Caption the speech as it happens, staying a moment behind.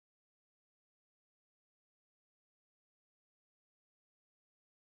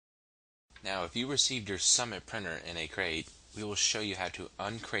Now, if you received your Summit printer in a crate, we will show you how to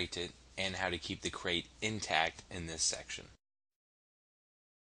uncrate it and how to keep the crate intact in this section.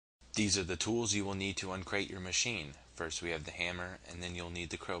 These are the tools you will need to uncrate your machine. First we have the hammer, and then you'll need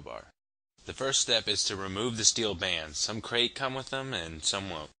the crowbar. The first step is to remove the steel bands. Some crate come with them and some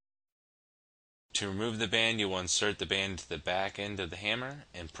won't. To remove the band, you will insert the band into the back end of the hammer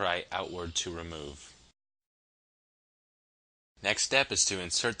and pry outward to remove. Next step is to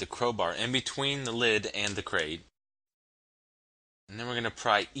insert the crowbar in between the lid and the crate. And then we're going to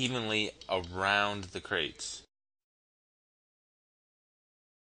pry evenly around the crates.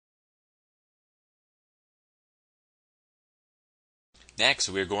 Next,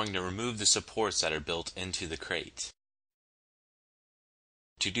 we are going to remove the supports that are built into the crate.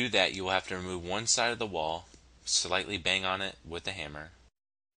 To do that, you will have to remove one side of the wall, slightly bang on it with the hammer,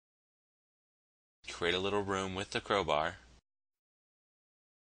 create a little room with the crowbar,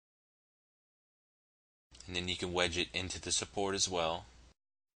 and then you can wedge it into the support as well.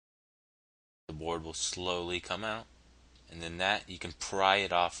 The board will slowly come out, and then you can pry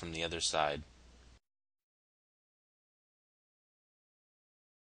it off from the other side.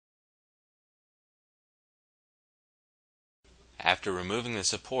 After removing the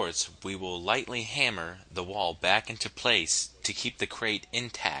supports, we will lightly hammer the wall back into place to keep the crate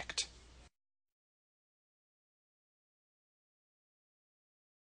intact.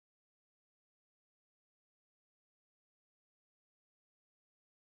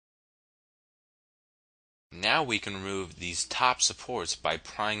 Now we can remove these top supports by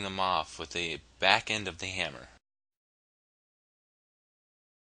prying them off with the back end of the hammer.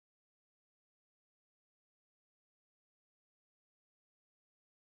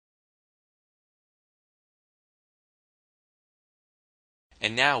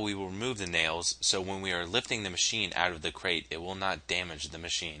 And now we will remove the nails so when we are lifting the machine out of the crate, it will not damage the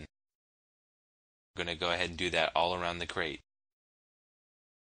machine. We're going to go ahead and do that all around the crate.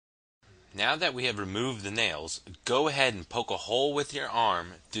 Now that we have removed the nails, go ahead and poke a hole with your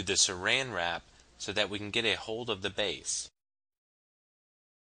arm through the saran wrap so that we can get a hold of the base.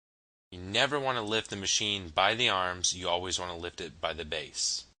 You never want to lift the machine by the arms, you always want to lift it by the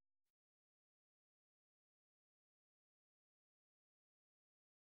base.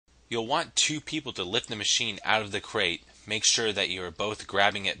 You'll want two people to lift the machine out of the crate. Make sure that you are both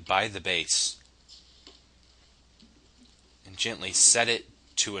grabbing it by the base. And gently set it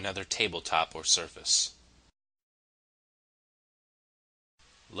to another tabletop or surface.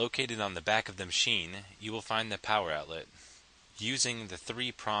 Located on the back of the machine, you will find the power outlet. Using the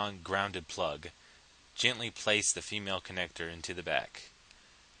 3-prong grounded plug, gently place the female connector into the back.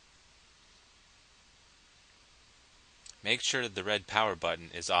 Make sure that the red power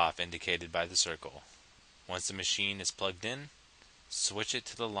button is off, indicated by the circle. Once the machine is plugged in, switch it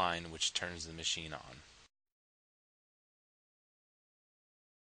to the line which turns the machine on.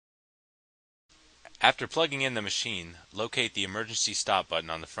 After plugging in the machine, locate the emergency stop button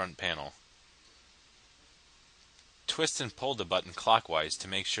on the front panel. Twist and pull the button clockwise to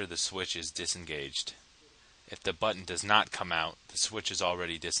make sure the switch is disengaged. If the button does not come out, the switch is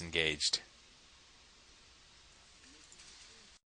already disengaged.